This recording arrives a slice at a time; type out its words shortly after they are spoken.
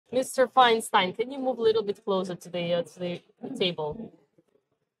Mr. Feinstein, can you move a little bit closer to the table?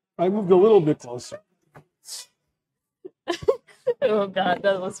 I moved a little bit closer. Oh God,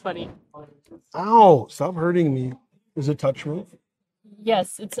 that was funny. Ow! Stop hurting me. Is it touch move?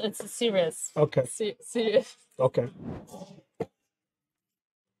 Yes, it's a serious. Okay. Serious. Okay.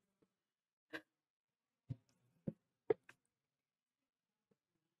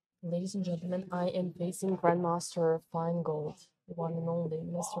 Ladies and gentlemen, I am facing Grandmaster Finegold, the one and only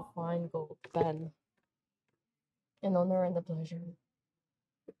Mr. Finegold, Ben. An honor and a pleasure.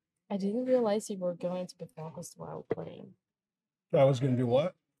 I didn't realize you were going to be focused while playing. I was going to do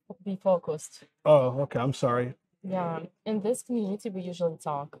what? Be focused. Oh, okay. I'm sorry. Yeah, in this community, we usually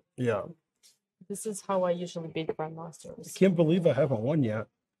talk. Yeah. This is how I usually beat Grandmasters. I can't believe I haven't won yet.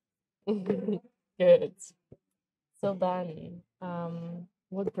 Good. So, Ben,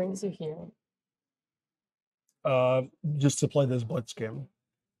 what brings you here? Just to play this blitz game.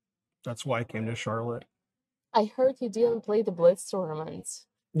 That's why I came to Charlotte. I heard you didn't play the Blitz tournament.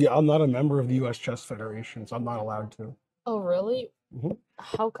 Yeah, I'm not a member of the U.S. Chess Federation, so I'm not allowed to. Oh, really? Mhm.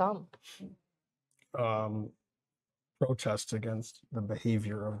 How come? Protest against the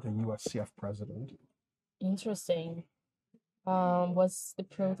behavior of the USCF president. Interesting. Was the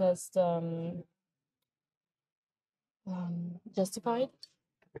protest justified?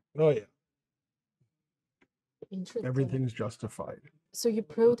 Oh yeah, Interesting. everything's justified. So you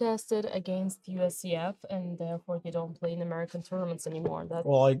protested against USCF, and therefore you don't play in American tournaments anymore. That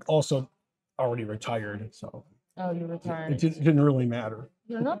Well, I also already retired, so oh, you retired. it didn't really matter.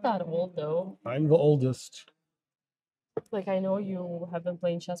 You're not that old though. I'm the oldest. Like I know you have been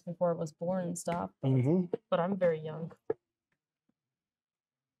playing chess before I was born and stuff, but I'm very young.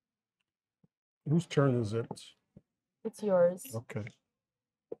 Whose turn is it? It's yours. Okay.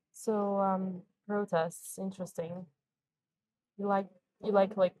 So protests, interesting. You like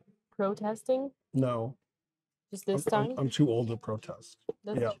protesting? No. Just this time? I'm too old to protest.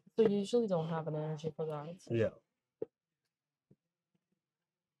 Yeah. So you usually don't have an energy for that. Yeah.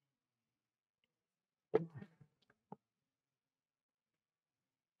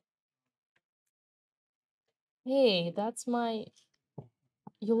 Hey, that's my...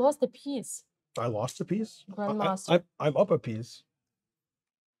 You lost a piece. I lost a piece? Grandmaster. I'm up a piece.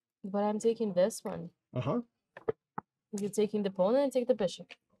 But I'm taking this one. Uh-huh. You're taking the pawn and I take the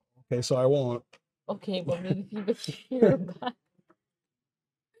bishop. Okay, so I won't. Okay, but you're bad.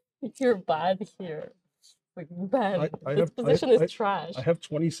 You're bad here. Like, bad. This position is trash. I have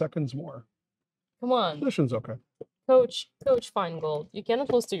 20 seconds more. Come on. Position's okay. Coach Finegold, you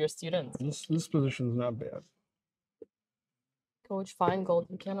cannot lose to your students. This position's not bad. Coach Finegold,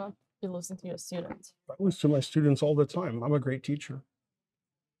 you cannot be losing to your students. I lose to my students all the time. I'm a great teacher.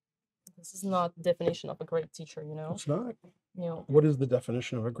 This is not the definition of a great teacher, you know? It's not. You know, what is the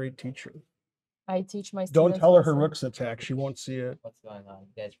definition of a great teacher? I teach my students. Don't tell her rook's attack. She won't see it. What's going on?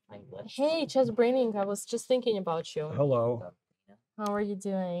 You guys are playing blitz? Hey, Chess Braining, I was just thinking about you. Hello. How are you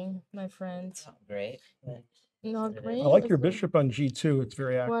doing, my friend? Not great. Not great. I like your bishop on G2. It's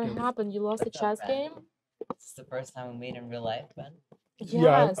very active. What happened? You lost the chess game? This is the first time we meet in real life, Ben.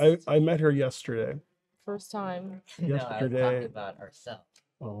 Yes. Yeah, I met her yesterday. First time. No, I was talking about ourselves.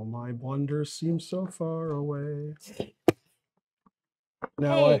 Oh, my blunders seem so far away.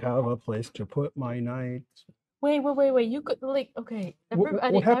 Now Hey. I have a place to put my knight. Wait. You could, like, okay.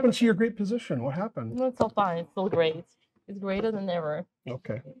 What happened to your great position? What happened? No, it's all fine. It's still great. It's greater than ever.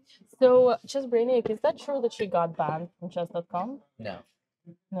 Okay. So, Chess Brainiac, is that true that you got banned from chess.com? No.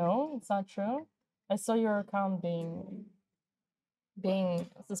 No, it's not true. I saw your account being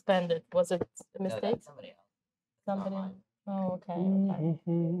suspended. Was it a mistake? No, that's somebody else. Somebody. Oh, okay.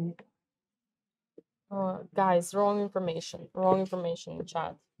 Oh, guys, wrong information. Wrong information in the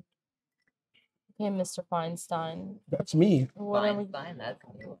chat. Okay, Mr. Feinstein. That's me. What are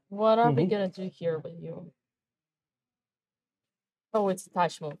we gonna do here with you? Oh, it's a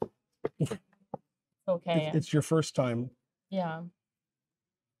touch move. Okay. It's your first time. Yeah.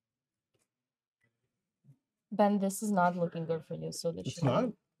 Ben, this is not looking good for you. So that It's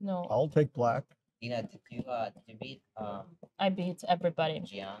not? No. I'll take black. Dina, did you beat I beat everybody.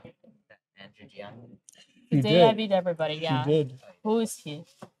 Andrew Jiang? Today I beat everybody, yeah. You did. Who is he?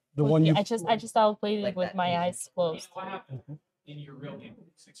 The one you I just outplayed it Like with that my music. eyes closed. What happened in your real game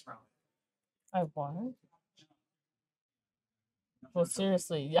 6 round? I won. Well,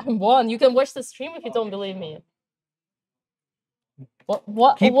 seriously, I won. You can watch the stream if you don't believe me.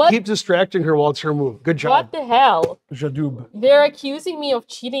 What? Keep distracting her while it's her move. Good job. What the hell? Jadoub. They're accusing me of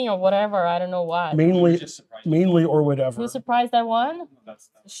cheating or whatever. I don't know why. Mainly or whatever. Who's surprised I won?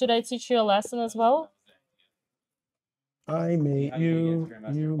 Should I teach you a lesson as well? I mate How do you, get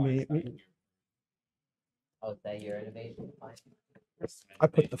Grandmaster you Fine mate started me. here? Oh, is that your innovation? Fine. I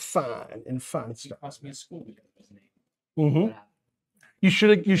put the fine in fine It stuff. cost me a school because of his name. Mm-hmm. What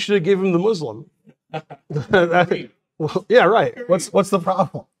happened? You should have given him the Muslim. Agreed. Well, yeah, right. What's the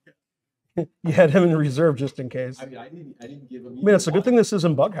problem? You had him in reserve just in case. I mean, I didn't give him. I mean, it's a good thing this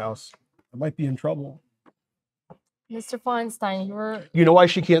isn't Bughouse. I might be in trouble. Mr. Feinstein, you were. You know why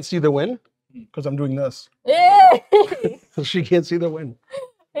she can't see the win? Because I'm doing this. Hey! She can't see the win.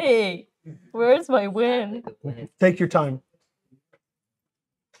 Hey, where's my win? The win is Take your time.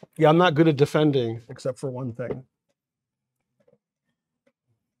 Yeah, I'm not good at defending, except for one thing.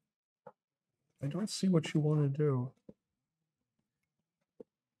 I don't see what you want to do.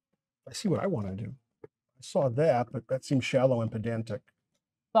 I see what I want to do. I saw that, but that seems shallow and pedantic.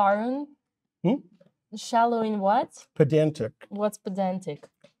 Baron? Hmm? Shallow in what? Pedantic. What's pedantic?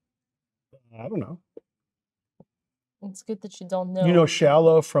 I don't know. It's good that you don't know. You know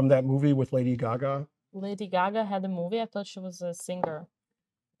Shallow from that movie with Lady Gaga? Lady Gaga had a movie? I thought she was a singer.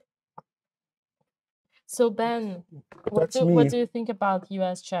 So Ben, what That's what me. do you think about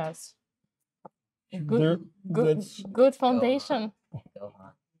US chess? There- Good, that's- good foundation. go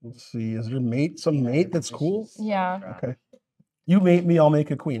on. Let's see. Is there some mate that's cool? Yeah. Try. Okay. You mate me, I'll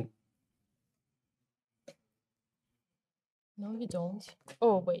make a queen. No, you don't.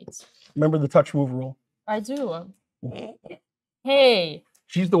 Oh, wait. Remember the touch move rule. I do. Hey,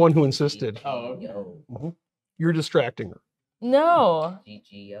 She's the one who insisted. Oh, okay. Yo, You're distracting her. no.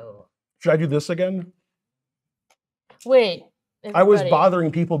 GGO. Should I do this again? Wait. I was everybody.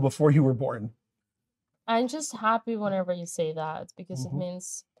 bothering people before you were born. I'm just happy whenever you say that because Mhm. it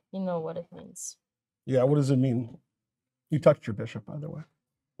means you know what it means. Yeah, what does it mean? You touched your bishop, by the way.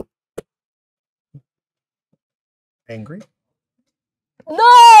 Angry?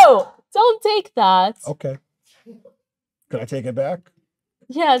 No! Don't take that. Okay. Can I take it back?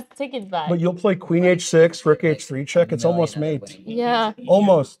 Yes, take it back. But you'll play queen h6, rook h3 check. It's almost mate. Yeah.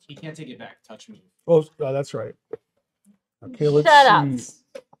 Almost. He can't take it back. Touch move. Oh, that's right. Okay, let's Shut up. see.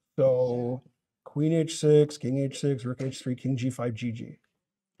 So queen h6, king h6, rook h3, king g5, gg.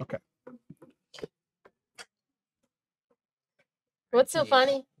 Okay. What's so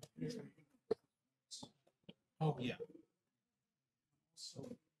funny? Oh yeah.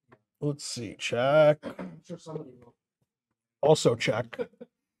 Let's see. Check. Also check.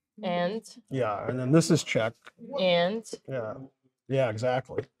 And Yeah, and then this is check. and Yeah. Yeah,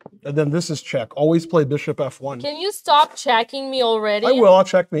 exactly. And then this is check. Always play bishop f1. can you stop checking me already? I will. I'll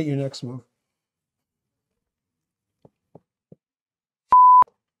checkmate you next move.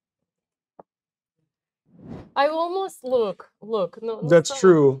 I almost look. No, That's stop.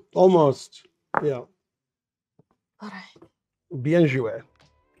 true. Almost. Yeah. Alright. Bien joué.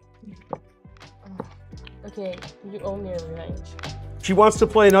 Okay, you owe me a revenge. She wants to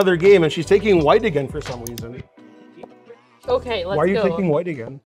play another game and she's taking white again for some reason. Okay, let's Why are you go. taking white again?